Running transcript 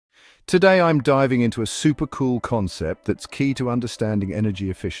Today I'm diving into a super cool concept that's key to understanding energy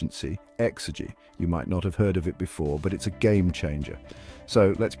efficiency, Exergy. You might not have heard of it before, but it's a game changer.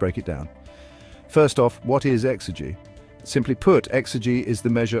 So let's break it down. First off, what is Exergy? Simply put, Exergy is the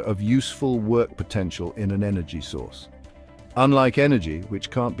measure of useful work potential in an energy source. Unlike energy,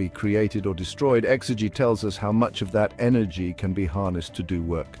 which can't be created or destroyed, Exergy tells us how much of that energy can be harnessed to do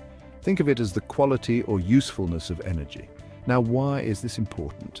work. Think of it as the quality or usefulness of energy. Now, why is this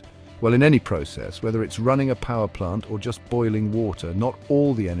important? Well, in any process, whether it's running a power plant or just boiling water, not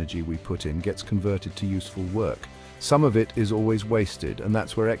all the energy we put in gets converted to useful work. Some of it is always wasted, and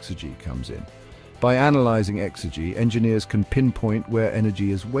that's where Exergy comes in. By analyzing Exergy, engineers can pinpoint where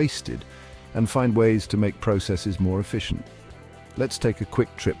energy is wasted and find ways to make processes more efficient. Let's take a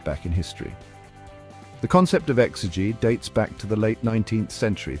quick trip back in history. The concept of Exergy dates back to the late 19th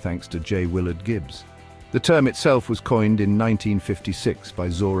century thanks to J. Willard Gibbs. The term itself was coined in 1956 by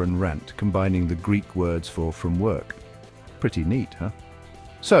Zoran Rant, combining the Greek words for from work. Pretty neat, huh?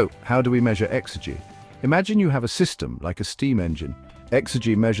 So, how do we measure Exergy? Imagine you have a system like a steam engine.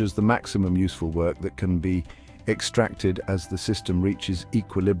 Exergy measures the maximum useful work that can be extracted as the system reaches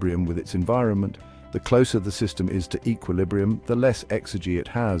equilibrium with its environment. The closer the system is to equilibrium, the less Exergy it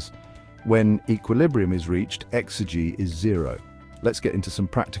has. When equilibrium is reached, Exergy is zero. Let's get into some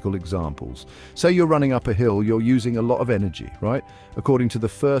practical examples. Say you're running up a hill, you're using a lot of energy, right? According to the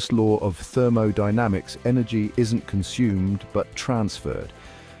first law of thermodynamics, energy isn't consumed but transferred.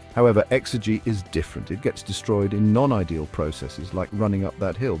 However, Exergy is different. It gets destroyed in non-ideal processes like running up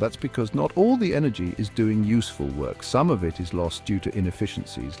that hill. That's because not all the energy is doing useful work. Some of it is lost due to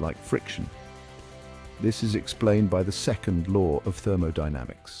inefficiencies like friction. This is explained by the second law of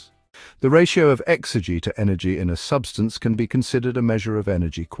thermodynamics. The ratio of Exergy to energy in a substance can be considered a measure of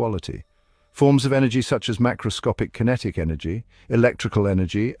energy quality. Forms of energy such as macroscopic kinetic energy, electrical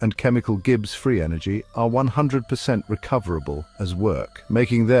energy, and chemical Gibbs free energy are 100% recoverable as work,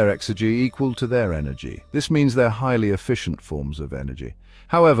 making their Exergy equal to their energy. This means they're highly efficient forms of energy.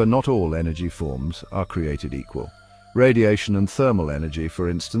 However, not all energy forms are created equal. Radiation and thermal energy, for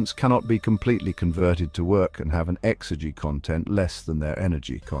instance, cannot be completely converted to work and have an Exergy content less than their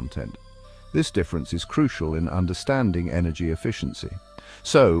energy content. This difference is crucial in understanding energy efficiency.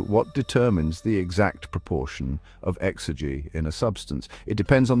 So, what determines the exact proportion of Exergy in a substance? It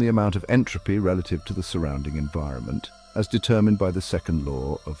depends on the amount of entropy relative to the surrounding environment, as determined by the second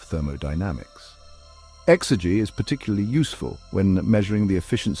law of thermodynamics. Exergy is particularly useful when measuring the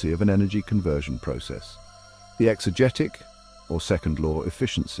efficiency of an energy conversion process. The exergetic, or second law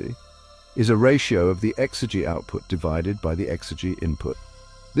efficiency, is a ratio of the Exergy output divided by the Exergy input.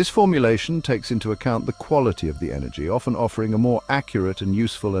 This formulation takes into account the quality of the energy, often offering a more accurate and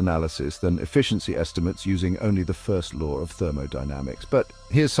useful analysis than efficiency estimates using only the first law of thermodynamics. But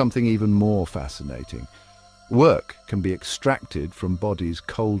here's something even more fascinating. Work can be extracted from bodies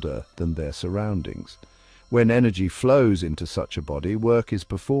colder than their surroundings. When energy flows into such a body, work is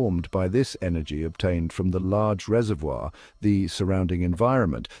performed by this energy obtained from the large reservoir, the surrounding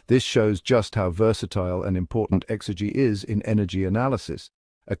environment. This shows just how versatile and important Exergy is in energy analysis.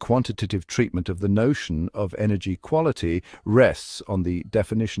 A quantitative treatment of the notion of energy quality rests on the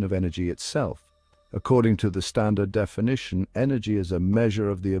definition of energy itself. According to the standard definition, energy is a measure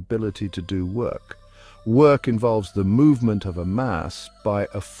of the ability to do work. Work involves the movement of a mass by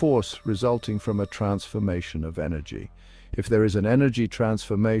a force resulting from a transformation of energy. If there is an energy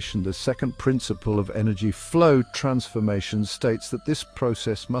transformation, the second principle of energy flow transformation states that this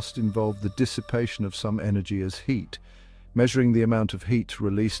process must involve the dissipation of some energy as heat. Measuring the amount of heat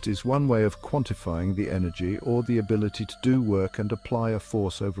released is one way of quantifying the energy or the ability to do work and apply a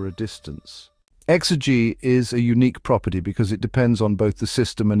force over a distance. Exergy is a unique property because it depends on both the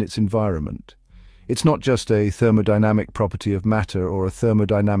system and its environment. It's not just a thermodynamic property of matter or a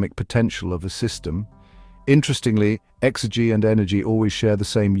thermodynamic potential of a system. Interestingly, Exergy and energy always share the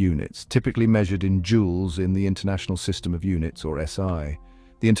same units, typically measured in joules in the International System of Units, or SI.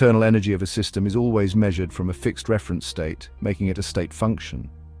 The internal energy of a system is always measured from a fixed reference state, making it a state function.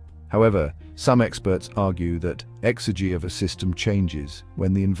 However, some experts argue that Exergy of a system changes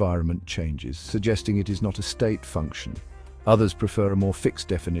when the environment changes, suggesting it is not a state function. Others prefer a more fixed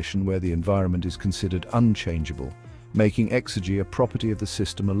definition where the environment is considered unchangeable, making Exergy a property of the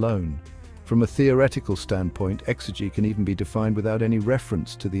system alone. From a theoretical standpoint, Exergy can even be defined without any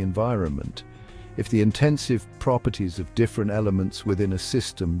reference to the environment. If the intensive properties of different elements within a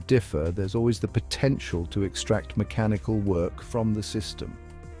system differ, there's always the potential to extract mechanical work from the system.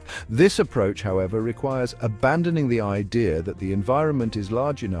 This approach, however, requires abandoning the idea that the environment is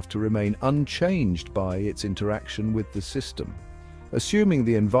large enough to remain unchanged by its interaction with the system. Assuming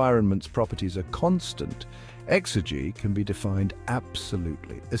the environment's properties are constant, exergy can be defined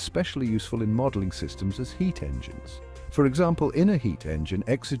absolutely, especially useful in modeling systems as heat engines. For example, in a heat engine,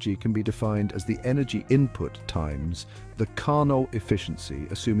 exergy can be defined as the energy input times the Carnot efficiency,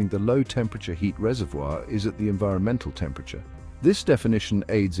 assuming the low-temperature heat reservoir is at the environmental temperature. This definition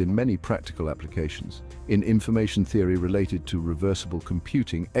aids in many practical applications. In information theory related to reversible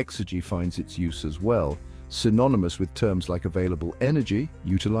computing, exergy finds its use as well, synonymous with terms like available energy,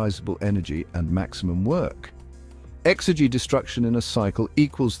 utilizable energy, and maximum work. Exergy destruction in a cycle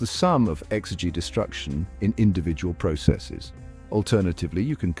equals the sum of exergy destruction in individual processes. Alternatively,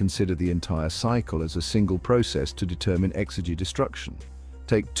 you can consider the entire cycle as a single process to determine exergy destruction.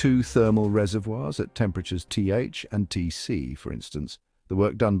 Take two thermal reservoirs at temperatures TH and TC, for instance. The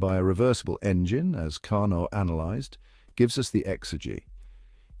work done by a reversible engine, as Carnot analyzed, gives us the exergy.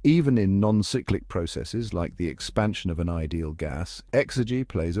 Even in non-cyclic processes like the expansion of an ideal gas, exergy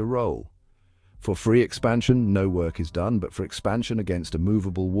plays a role. For free expansion, no work is done, but for expansion against a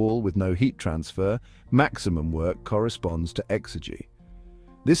movable wall with no heat transfer, maximum work corresponds to exergy.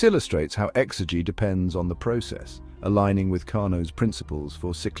 This illustrates how exergy depends on the process, aligning with Carnot's principles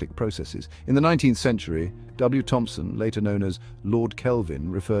for cyclic processes. In the 19th century, W. Thomson, later known as Lord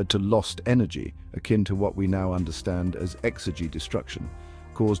Kelvin, referred to lost energy, akin to what we now understand as exergy destruction,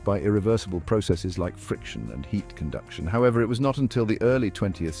 caused by irreversible processes like friction and heat conduction. However, it was not until the early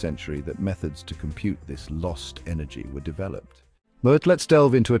 20th century that methods to compute this lost energy were developed. But let's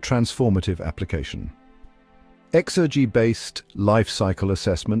delve into a transformative application. Exergy-based life cycle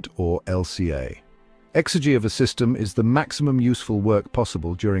assessment, or LCA. Exergy of a system is the maximum useful work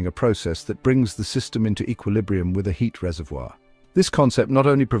possible during a process that brings the system into equilibrium with a heat reservoir. This concept not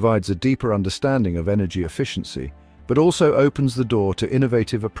only provides a deeper understanding of energy efficiency, but also opens the door to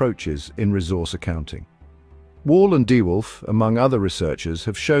innovative approaches in resource accounting. Wall and DeWolf, among other researchers,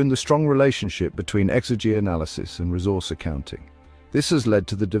 have shown the strong relationship between exergy analysis and resource accounting. This has led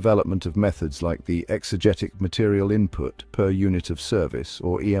to the development of methods like the exegetic material input per unit of service,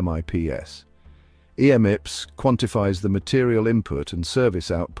 or EMIPS. EMIPS quantifies the material input and service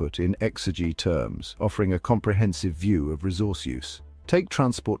output in exergy terms, offering a comprehensive view of resource use. Take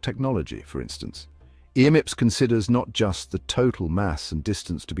transport technology, for instance. EMIPS considers not just the total mass and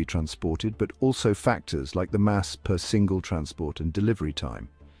distance to be transported, but also factors like the mass per single transport and delivery time.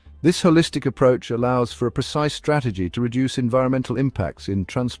 This holistic approach allows for a precise strategy to reduce environmental impacts in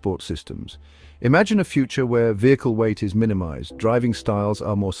transport systems. Imagine a future where vehicle weight is minimized, driving styles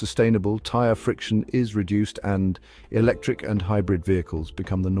are more sustainable, tire friction is reduced, and electric and hybrid vehicles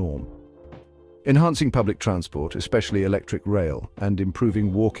become the norm. Enhancing public transport, especially electric rail, and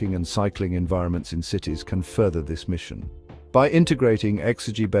improving walking and cycling environments in cities can further this mission. By integrating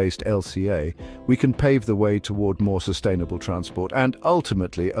exergy-based LCA, we can pave the way toward more sustainable transport and,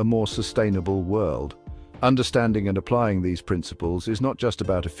 ultimately, a more sustainable world. Understanding and applying these principles is not just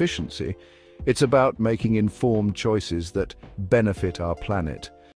about efficiency, it's about making informed choices that benefit our planet,